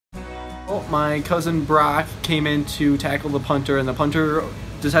Well, my cousin Brock came in to tackle the punter, and the punter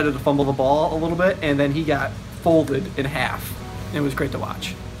decided to fumble the ball a little bit, and then he got folded in half. It was great to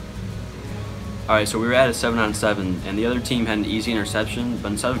watch. Alright, so we were at a 7-on-7, and the other team had an easy interception,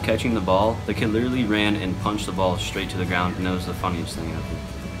 but instead of catching the ball, the kid literally ran and punched the ball straight to the ground, and that was the funniest thing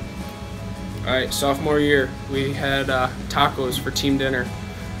ever. Alright, sophomore year, we had tacos for team dinner.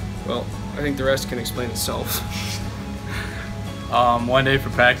 Well, I think the rest can explain itself. One day for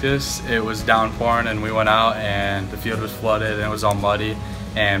practice, it was downpouring, and we went out, and the field was flooded, and it was all muddy.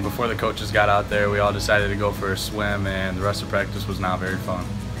 And before the coaches got out there, we all decided to go for a swim, and the rest of practice was not very fun.